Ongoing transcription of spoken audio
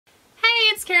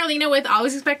it's Carolina with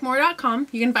alwaysexpectmore.com.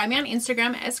 You can find me on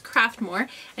Instagram as craftmore,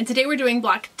 and today we're doing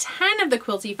block 10 of the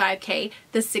Quilty 5K,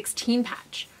 the 16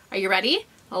 patch. Are you ready?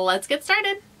 Let's get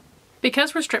started.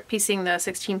 Because we're strip piecing the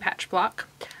 16 patch block,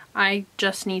 I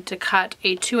just need to cut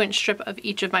a 2-inch strip of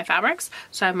each of my fabrics.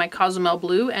 So I have my Cozumel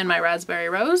blue and my raspberry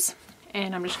rose,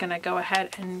 and I'm just gonna go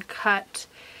ahead and cut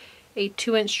a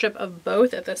 2-inch strip of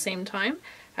both at the same time.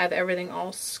 I have everything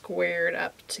all squared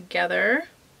up together.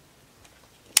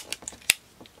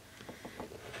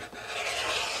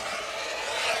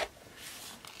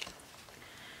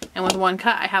 And with one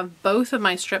cut, I have both of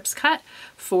my strips cut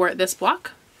for this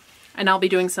block. And I'll be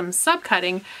doing some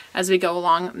sub-cutting as we go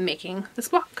along making this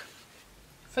block.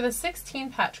 For the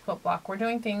 16 patch quilt block, we're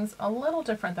doing things a little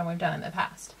different than we've done in the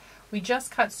past. We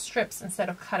just cut strips instead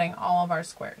of cutting all of our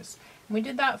squares. And we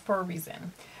did that for a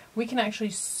reason. We can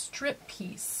actually strip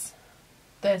piece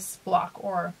this block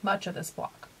or much of this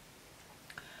block.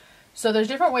 So there's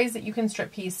different ways that you can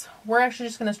strip piece. We're actually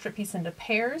just going to strip piece into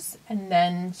pairs and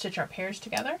then stitch our pairs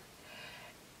together.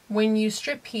 When you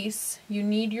strip piece, you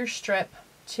need your strip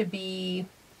to be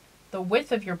the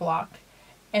width of your block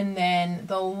and then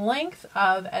the length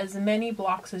of as many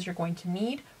blocks as you're going to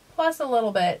need, plus a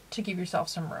little bit to give yourself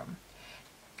some room.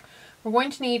 We're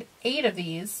going to need 8 of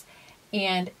these,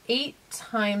 and 8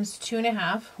 times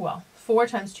 2.5, well, 4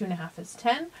 times 2.5 is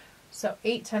 10. So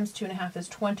 8 times 2.5 is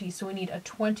 20, so we need a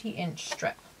 20-inch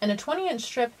strip. And a 20-inch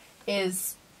strip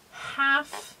is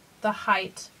half the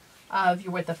height of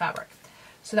your width of fabric.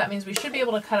 So that means we should be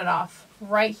able to cut it off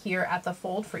right here at the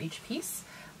fold for each piece.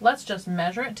 Let's just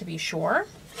measure it to be sure.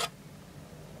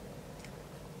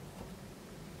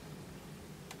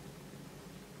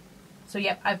 So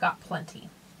yep, I've got plenty.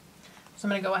 So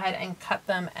I'm going to go ahead and cut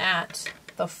them at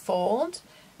the fold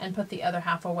and put the other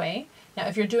half away. Now,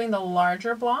 if you're doing the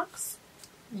larger blocks,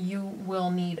 you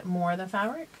will need more of the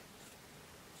fabric.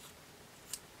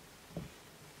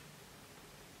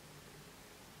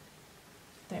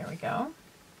 There we go.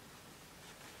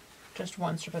 Just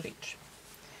one strip of each.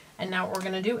 And now what we're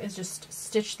going to do is just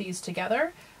stitch these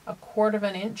together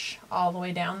 1/4 inch all the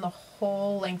way down the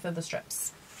whole length of the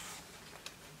strips.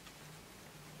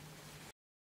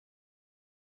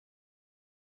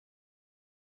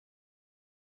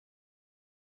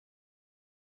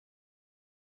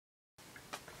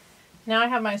 Now I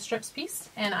have my strips piece,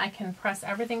 and I can press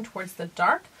everything towards the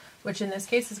dark, which in this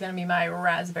case is going to be my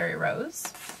raspberry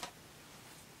rose.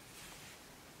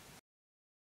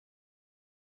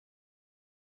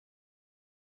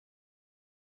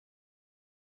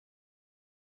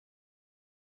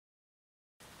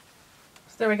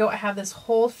 So there we go, I have this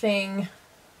whole thing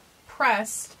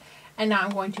pressed, and now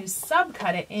I'm going to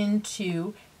sub-cut it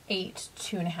into 8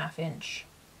 2.5-inch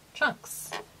chunks.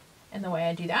 And the way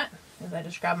I do that is I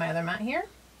just grab my other mat here.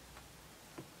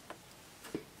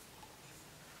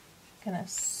 Gonna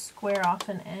square off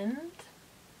an end.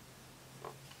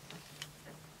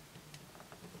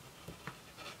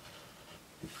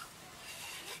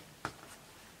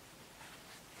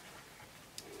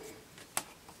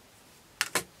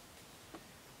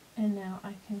 And now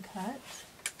I can cut.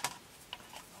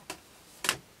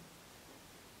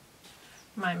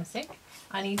 My mistake.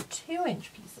 I need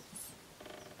 2-inch pieces.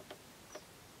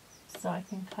 So I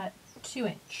can cut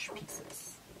 2-inch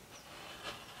pieces.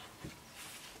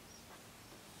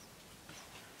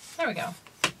 There we go.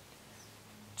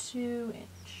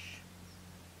 2-inch.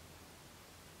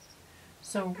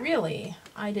 So really,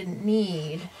 I didn't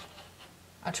need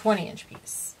a 20-inch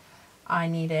piece. I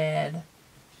needed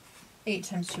 8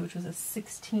 times 2, which was a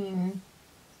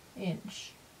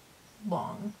 16-inch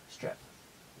long strip.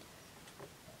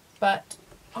 But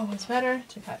always better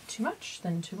to cut too much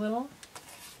than too little.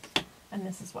 And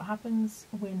this is what happens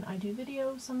when I do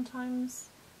videos sometimes.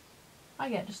 I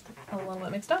get just a little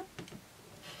bit mixed up.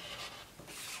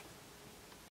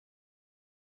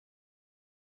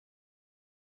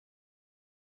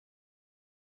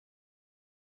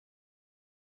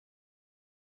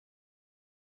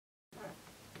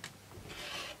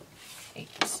 Eight.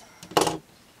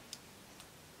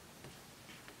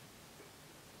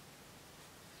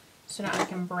 So now I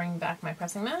can bring back my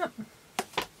pressing mat.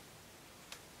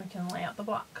 I can lay out the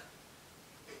block.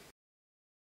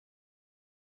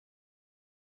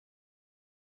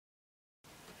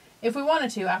 If we wanted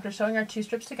to, after sewing our 2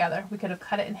 strips together, we could have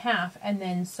cut it in half and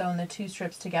then sewn the 2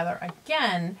 strips together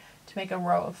again to make a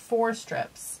row of 4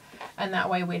 strips. And that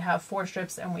way we'd have 4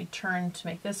 strips and we'd turn to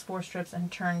make this 4 strips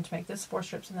and turn to make this 4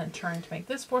 strips and then turn to make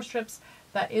this 4 strips.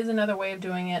 That is another way of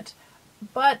doing it,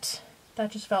 but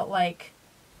that just felt like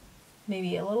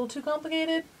maybe a little too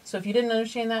complicated. So if you didn't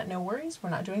understand that, no worries, we're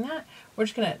not doing that. We're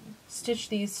just gonna stitch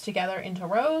these together into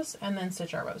rows and then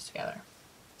stitch our rows together.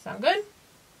 Sound good?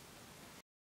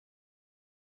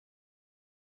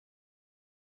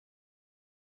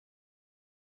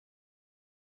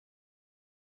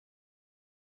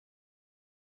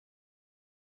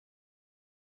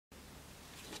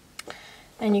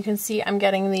 And you can see I'm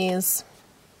getting these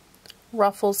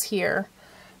ruffles here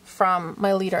from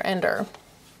my leader ender,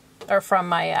 or from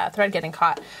my thread getting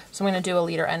caught. So I'm going to do a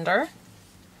leader ender,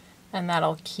 and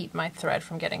that'll keep my thread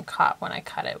from getting caught when I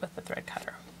cut it with the thread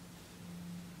cutter.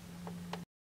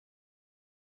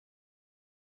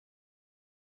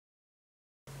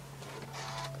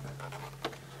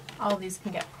 All of these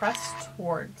can get pressed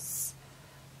towards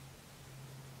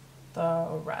the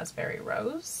raspberry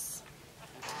rose.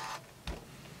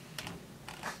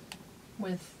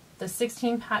 With the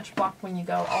 16 patch block, when you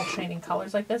go alternating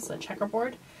colors like this, a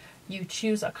checkerboard, you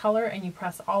choose a color and you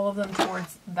press all of them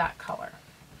towards that color.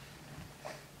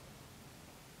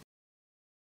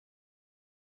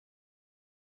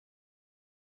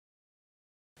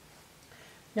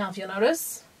 Now if you'll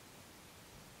notice,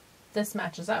 this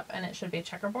matches up and it should be a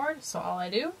checkerboard, so all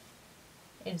I do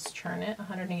is turn it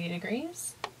 180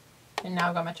 degrees, and now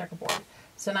I've got my checkerboard.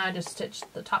 So now I just stitch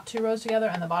the top 2 rows together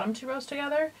and the bottom 2 rows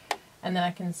together, and then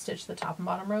I can stitch the top and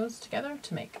bottom rows together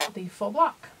to make the full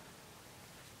block.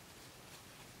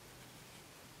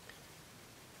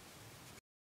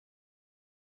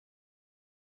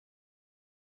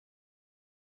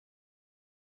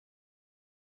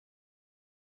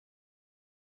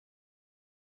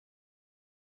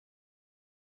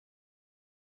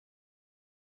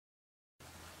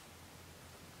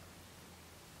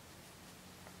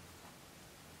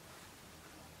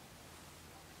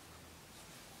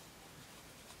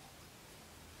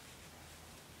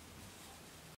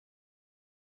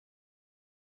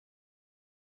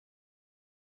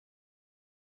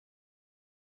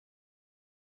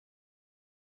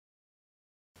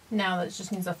 Now that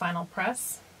just needs a final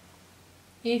press.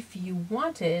 If you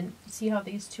wanted, see how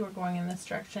these two are going in this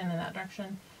direction and that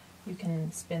direction? You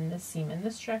can spin this seam in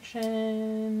this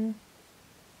direction,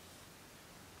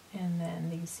 and then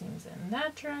these seams in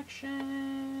that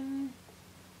direction,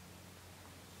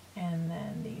 and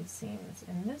then these seams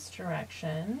in this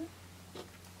direction.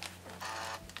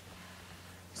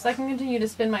 So I can continue to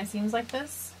spin my seams like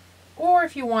this. Or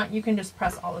if you want, you can just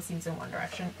press all the seams in one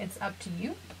direction. It's up to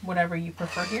you, whatever you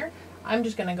prefer here. I'm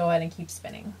just going to go ahead and keep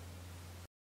spinning.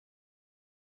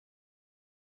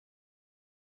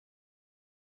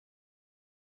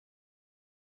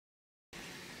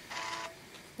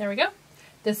 There we go.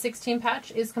 The 16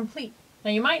 patch is complete.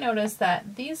 Now you might notice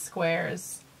that these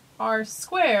squares are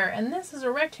square and this is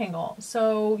a rectangle.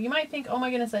 So you might think, oh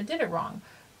my goodness, I did it wrong.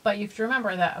 But you have to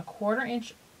remember that a 1/4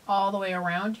 inch all the way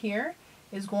around here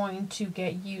is going to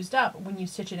get used up when you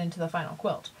stitch it into the final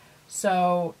quilt.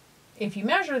 So if you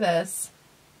measure this,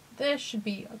 this should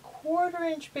be a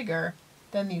 1/4 inch bigger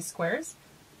than these squares,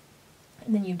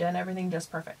 and then you've done everything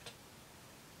just perfect.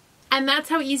 And that's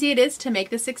how easy it is to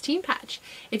make the 16 patch.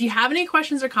 If you have any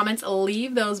questions or comments,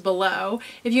 leave those below.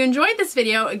 If you enjoyed this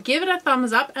video, give it a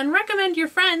thumbs up and recommend your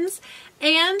friends.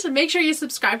 And make sure you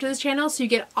subscribe to this channel so you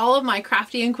get all of my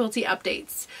crafty and quilty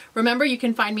updates. Remember, you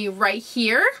can find me right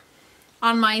here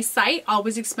on my site,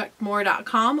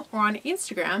 alwaysexpectmore.com, or on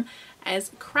Instagram as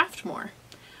craftmore.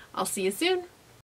 I'll see you soon.